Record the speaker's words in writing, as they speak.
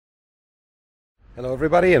Hello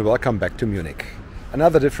everybody and welcome back to Munich.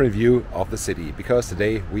 Another different view of the city, because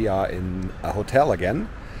today we are in a hotel again,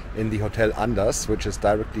 in the Hotel Andaz, which is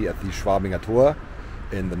directly at the Schwabinger Tor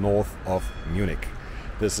in the north of Munich.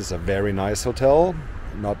 This is a very nice hotel,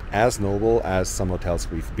 not as noble as some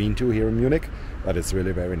hotels we've been to here in Munich, but it's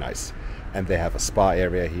really very nice. And they have a spa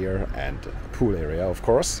area here and a pool area, of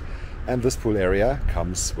course. And this pool area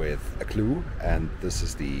comes with a clue, and this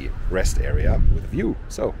is the rest area with a view.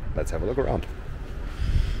 So let's have a look around.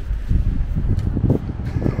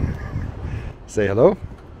 Say hello.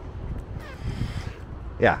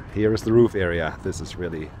 Yeah, here is the roof area. This is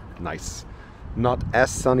really nice. Not as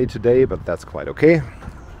sunny today, but that's quite okay.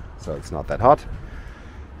 So it's not that hot.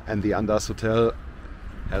 And the Andaz Hotel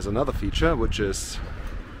has another feature, which is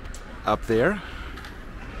up there.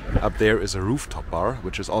 Up there is a rooftop bar,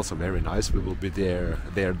 which is also very nice. We will be there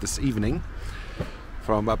this evening.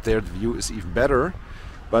 From up there the view is even better.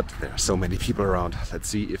 But there are so many people around. Let's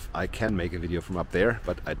see if I can make a video from up there,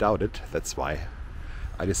 but I doubt it. That's why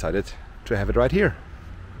I decided to have it right here.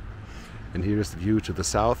 And here is the view to the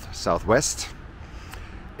southwest,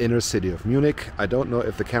 inner city of Munich. I don't know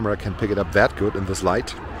if the camera can pick it up that good in this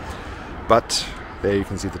light, but there you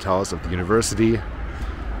can see the towers of the university,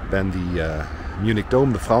 then the Munich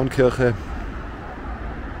Dome, the Frauenkirche,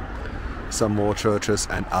 some more churches,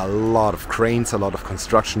 and a lot of cranes, a lot of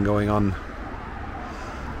construction going on.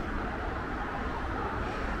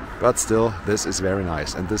 But still, this is very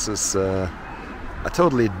nice, and this is a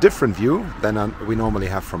totally different view than we normally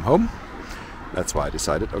have from home. That's why I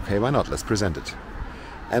decided, okay, why not, let's present it.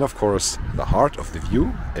 And of course, the heart of the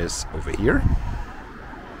view is over here.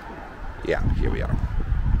 Yeah, here we are.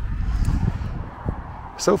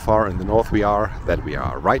 So far in the north we are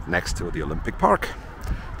right next to the Olympic Park.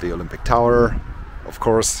 The Olympic Tower, of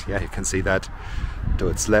course, yeah, you can see that. To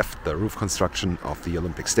its left, the roof construction of the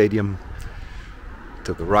Olympic Stadium.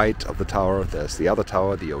 To the right of the tower, there's the other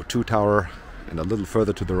tower, the O2 tower, and a little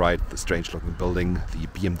further to the right, the strange-looking building, the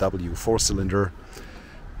BMW four-cylinder,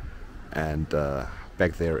 and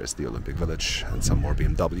back there is the Olympic Village and some more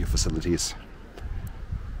BMW facilities.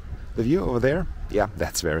 The view over there, yeah,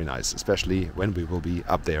 that's very nice, especially when we will be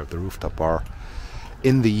up there at the rooftop bar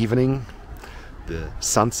in the evening. The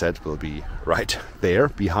sunset will be right there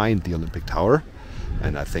behind the Olympic Tower,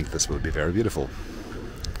 and I think this will be very beautiful.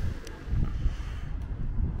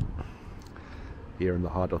 Here in the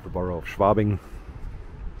heart of the borough of Schwabing.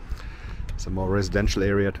 Some more residential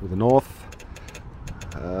area to the north.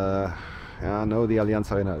 Yeah, no, the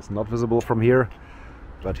Allianz Arena is not visible from here,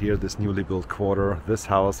 but here this newly built quarter, this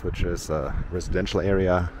house, which is a residential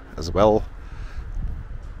area as well.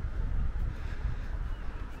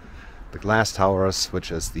 The glass towers,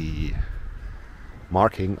 which is the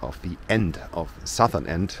marking of the end of the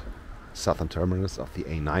southern terminus of the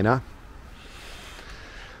A9er.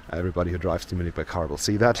 Everybody who drives to Munich by car will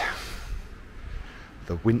see that.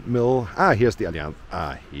 The windmill. Here's the Allianz.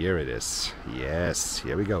 Here it is. Yes,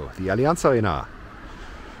 here we go. The Allianz Arena.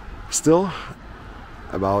 Still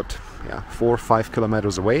about 4 or 5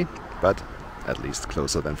 kilometers away, but at least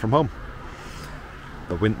closer than from home.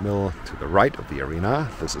 The windmill to the right of the arena.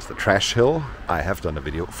 This is the trash hill. I have done a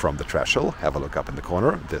video from the trash hill. Have a look up in the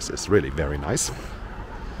corner. This is really very nice.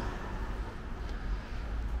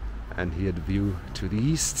 And here the view to the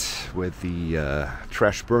east with the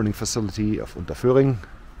trash burning facility of Unterföhring.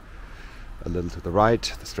 A little to the right,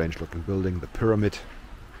 the strange looking building, the pyramid.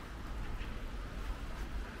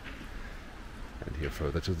 And here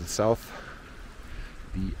further to the south,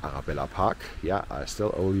 the Arabella Park. Yeah, I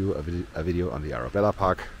still owe you a video on the Arabella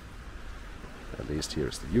Park. At least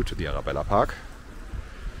here's the view to the Arabella Park.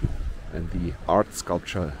 And the art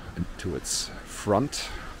sculpture to its front.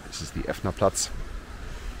 This is the Effnerplatz.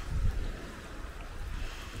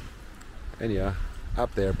 And yeah,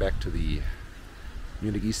 up there back to the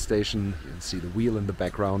Munich East Station, you can see the wheel in the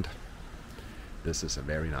background. This is a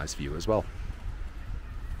very nice view as well.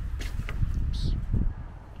 Oops.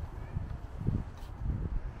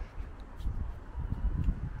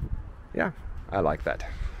 Yeah, I like that.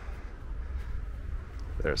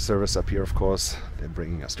 There's service up here, of course. They're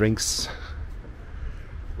bringing us drinks,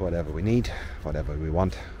 whatever we need, whatever we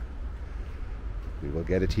want. We will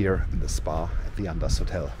get it here in the spa at the Andaz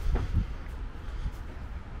Hotel.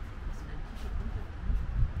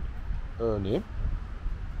 Nee.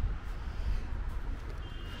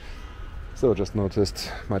 So, just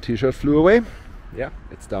noticed my t-shirt flew away. Yeah,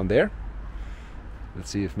 it's down there.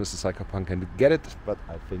 Let's see if Mrs. Psychopunk can get it, but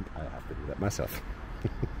I think I have to do that myself.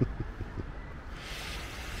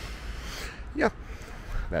 Yeah,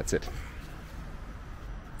 that's it.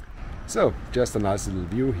 So, just a nice little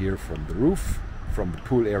view here from the roof, from the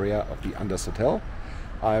pool area of the Andaz Hotel.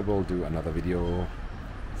 I will do another video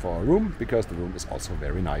for a room, because the room is also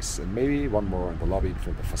very nice, and maybe one more in the lobby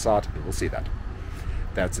for the facade. We will see that.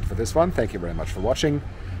 That's it for this one. Thank you very much for watching.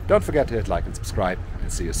 Don't forget to hit like and subscribe,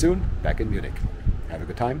 and see you soon back in Munich. Have a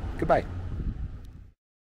good time. Goodbye.